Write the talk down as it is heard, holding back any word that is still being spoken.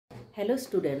Hello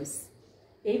students,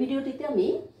 এই ভিডিওটিতে আমি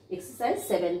এক্সারসাইজ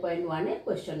 7.1 এর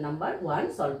কোশ্চেন নাম্বার 1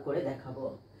 সলভ করে দেখাবো।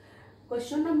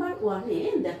 কোশ্চেন নাম্বার 1 এ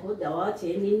দেখো দেওয়া আছে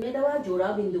নিম্নে দেওয়া জোড়া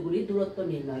বিন্দুগুলির দূরত্ব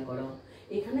নির্ণয় করো।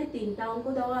 এখানে তিনটা অঙ্ক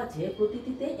দেওয়া আছে,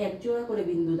 প্রতিটিতে এক জোড়া করে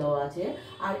বিন্দু দেওয়া আছে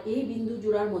আর এই বিন্দু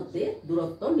জোড়ার মধ্যে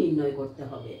দূরত্ব নির্ণয় করতে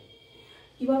হবে।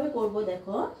 কিভাবে করব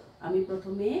দেখো, আমি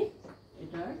প্রথমে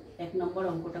এটার 1 নম্বর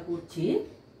অঙ্কটা করছি।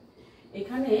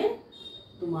 এখানে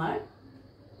তোমার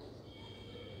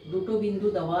দুটো বিন্দু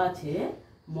দেওয়া আছে,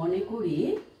 মনে করি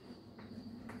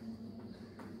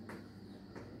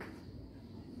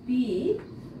পি,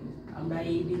 আমরা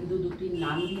এই বিন্দু দুটির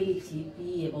নাম দিয়ে নিচ্ছি পি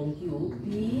এবং কিউ।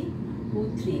 পি 2,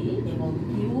 3 এবং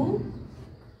কিউ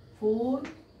 4,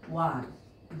 1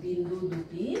 বিন্দু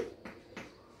দুটি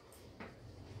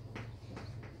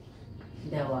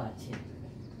দেওয়া আছে।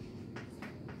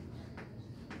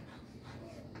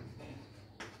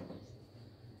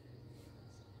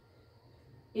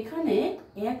 এখানে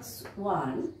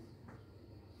x1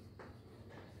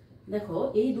 দেখো,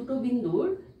 এই দুটো বিন্দুর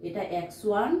এটা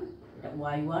x1 এটা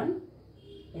y1,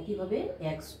 একইভাবে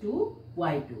x2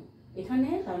 y2। এখানে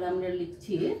তাহলে আমরা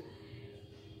লিখছি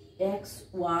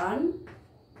x1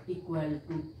 equal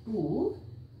to 2,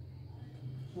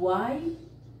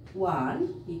 y1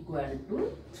 equal to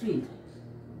 3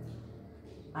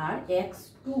 R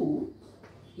x2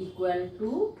 equal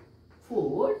to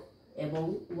 4 এবং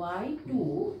y2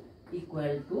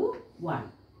 equal to 1।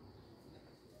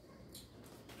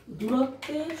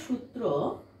 দূরত্বের সূত্র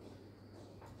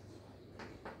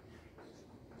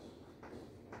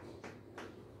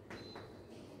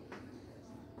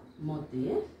মতে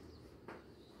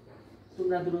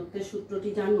তোমরা দূরত্বের সূত্রটি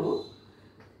জানো,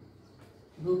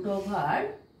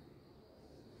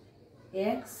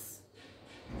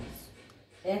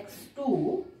 x2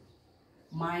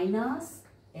 minus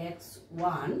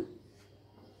x1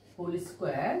 whole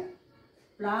square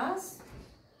plus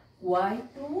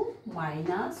y2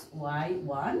 minus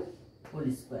y1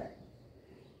 whole square।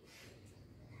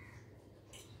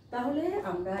 তাহলে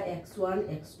আমরা x1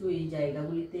 x2 এই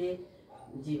জায়গাগুলিতে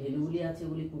যে ভ্যালুগুলি আছে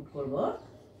ওগুলি পুট করব।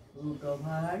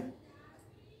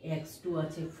 x2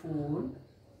 আছে 4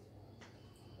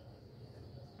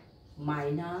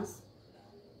 মাইনাস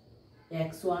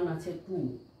x1 আছে 2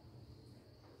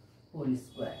 হোল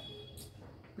স্কয়ার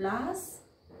প্লাস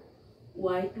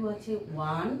y2 আছে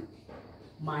 1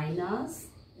 মাইনাস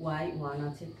y1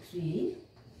 আছে 3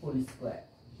 whole square.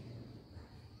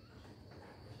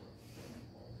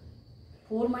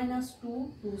 4 minus 2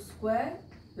 2 square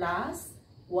plus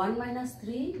 1 minus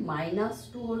 3 minus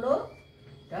 2 হলো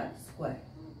এটা স্কয়ার।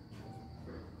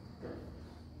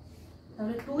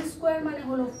 তাহলে 2 স্কয়ার মানে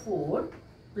হলো 4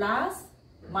 প্লাস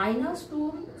মাইনাস 2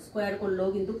 স্কয়ার করলেও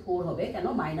কিন্তু 4 হবে, কেন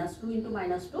 -2 ×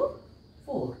 -2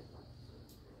 4।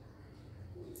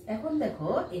 এখন দেখো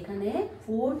এখানে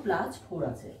 4 + 4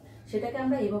 আছে, সেটাকে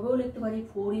আমরা এভাবেও লিখতে পারি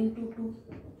 4 × 2,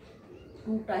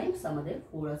 2 টাইমস আমাদের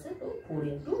 4 আছে, তো 4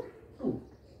 × 2।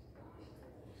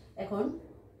 এখন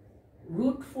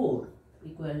 √4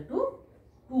 equal to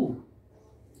 2।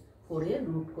 4 এর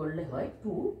রুট করলে হয়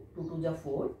 2, 2 2 যা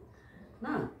 4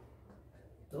 না,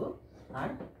 তো আর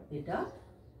এটা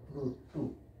 √2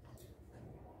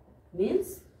 মিন্স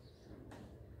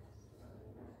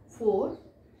 4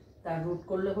 তার রুট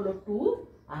করলে হলো 2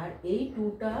 আর এই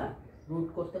 2টা রুট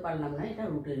করতে পারলাম না, এটা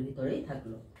রুটের ভিতরেই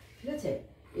থাকলো। ঠিক আছে,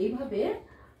 এইভাবে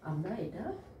আমরা এটা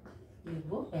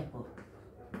লিখব একক।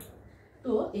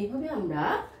 তো এইভাবে আমরা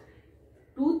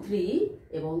 2, 3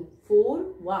 এবং 4,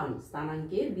 1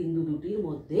 স্থানাঙ্কের বিন্দু দুটির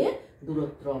মধ্যে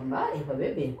দূরত্ব আমরা এভাবে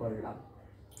বের করলাম।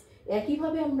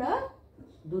 একইভাবে আমরা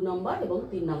 2 নম্বর এবং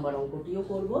 3 নম্বর অঙ্কটিও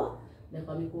করব। দেখো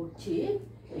আমি করছি,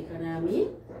 এখানে আমি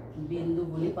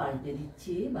বিন্দুগুলি পাল্টে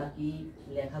দিচ্ছি, বাকি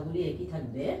লেখাগুলি একই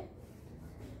থাকবে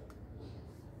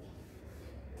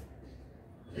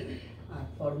আর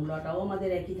ফর্মুলাটাও আমাদের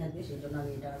একই থাকবে, সেই জন্য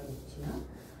আমি এটা আর লিখছি না।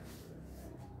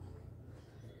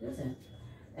 ঠিক আছে,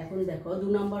 এখন দেখো 2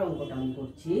 নম্বর অঙ্কটা আমি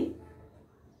করছি।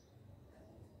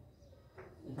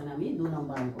 এখানে আমি 2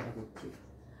 নম্বর অঙ্কটা করছি।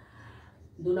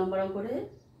 2 নম্বর অঙ্করে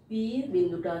পি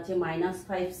বিন্দুটা আছে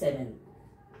 -5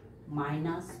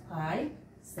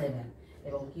 7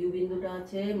 এবং কিউ বিন্দুটা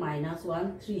আছে -1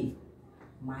 3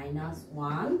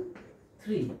 -1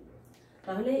 3।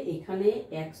 তাহলে এখানে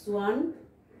x1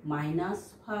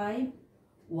 -5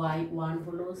 y1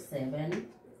 হলো 7,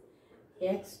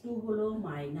 x2 হলো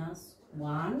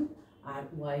 -1 আর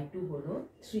y2 হলো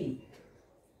 3।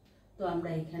 তো আমরা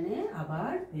এখানে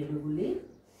আবার ভ্যালুগুলি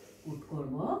পুট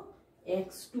করব।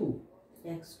 x2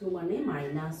 মানে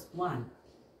 -1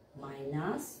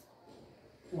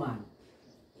 -1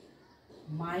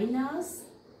 minus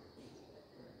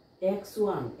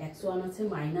x1 আছে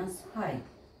 -5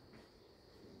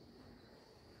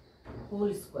 হোল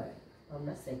স্কয়ার,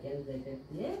 আমরা সেকেন্ড ব্র্যাকেট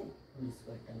দিয়ে হোল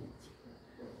স্কয়ারটা নিচ্ছি,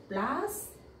 প্লাস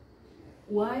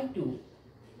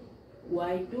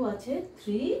y2 আছে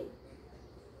 3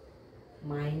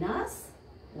 মাইনাস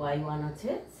y1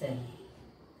 আছে 7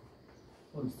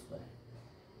 হোল স্কয়ার।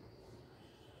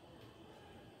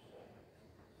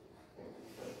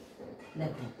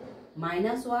 দেখো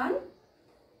 -1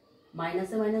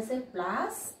 মাইনাসে মাইনাসে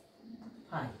plus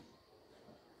 5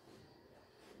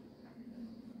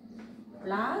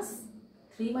 plus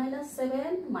 3 minus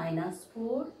 7 minus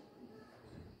 4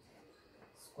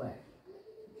 square.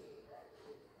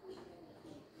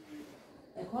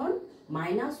 এখন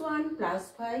 -1 প্লাস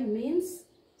 5 মিন্স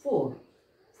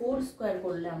 4 স্কয়ার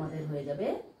করলে আমাদের হয়ে যাবে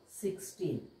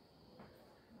 16,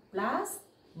 প্লাস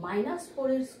 -4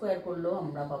 এর স্কয়ার করলেও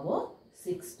আমরা পাবো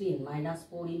 16,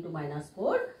 -4 ×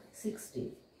 -4 16।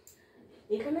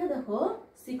 এখানে দেখো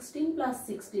 16 প্লাস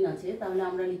 16 আছে, তাহলে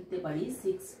আমরা লিখতে পারি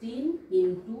 16 ×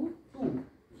 2।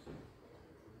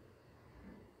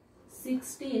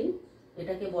 16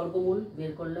 এটাকে বর্গমূল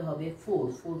বের করলে হবে 4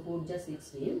 4 যা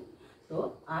 16, তো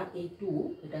আর এই 2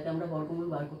 এটাকে আমরা বর্গমূল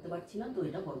বার করতে পারছি না, তো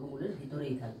এটা বর্গমূলের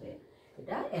ভিতরেই থাকবে,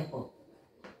 এটা একক।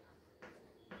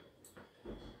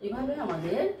 এভাবে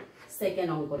আমাদের সেকেন্ড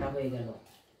অঙ্কটা হয়ে গেল,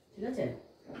 ঠিক আছে।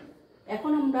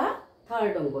 এখন আমরা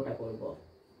থার্ড অঙ্কটা করব।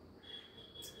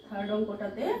 থার্ড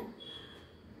অঙ্কটাতে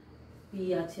p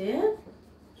আছে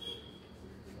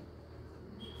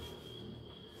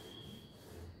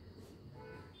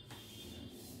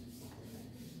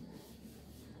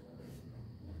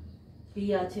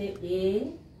a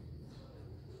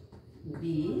b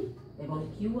এবং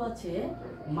q আছে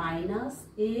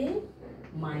 -a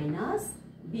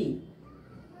 -b।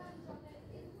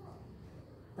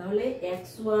 তাহলে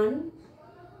x1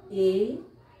 a,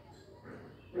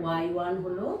 y1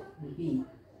 হলো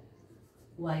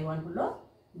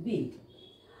b,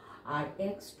 আর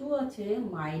x2 আছে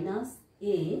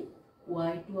 -a,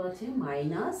 y2 আছে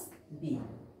 -b।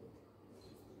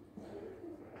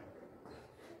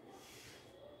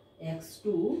 x2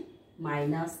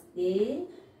 -a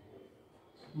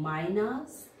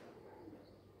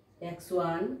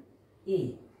x1 a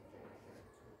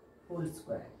whole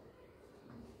square,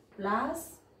 plus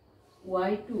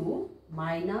y2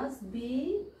 -b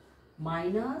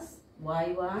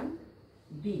y1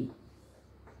 b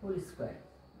whole square,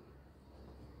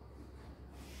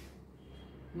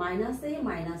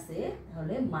 -a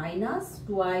তাহলে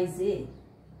 -2a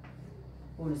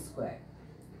whole square,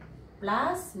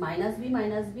 plus -b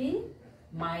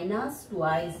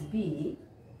 -2b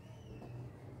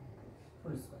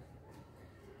whole square.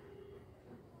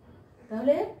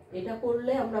 তাহলে এটা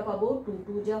করলে আমরা পাবো 2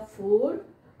 2 যা 4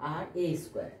 আর a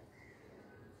স্কয়ার,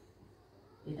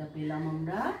 এটা পেলাম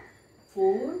আমরা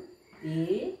 4a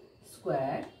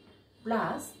স্কয়ার,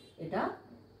 প্লাস এটা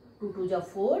 2 2 যা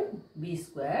 4 b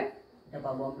স্কয়ার, এটা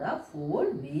পাবো আমরা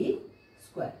 4b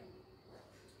স্কয়ার।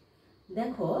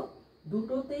 দেখো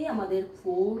দুটোতেই আমাদের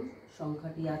 4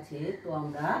 সংখ্যাটি আছে, তো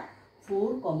আমরা 4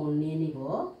 কমন নিয়ে নিব,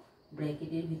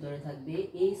 ব্র্যাকেটের ভিতরে থাকবে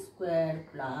a square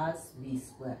plus b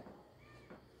square.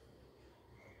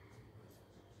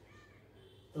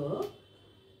 তো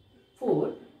 4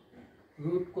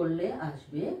 রুট করলে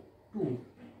আসবে 2,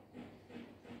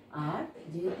 আর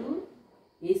যেহেতু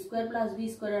a square plus b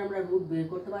square আমরা রুট বের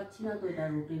করতে পারছি না, তো এটা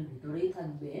রুটের ভিতরেই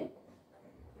থাকবে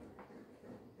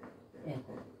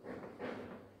একক।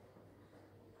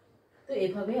 তো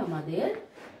এভাবে আমাদের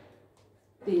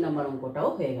 3 নম্বর অঙ্কটাও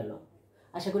হয়ে গেল।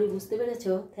 আশা করি বুঝতে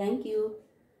পেরেছো। Thank you.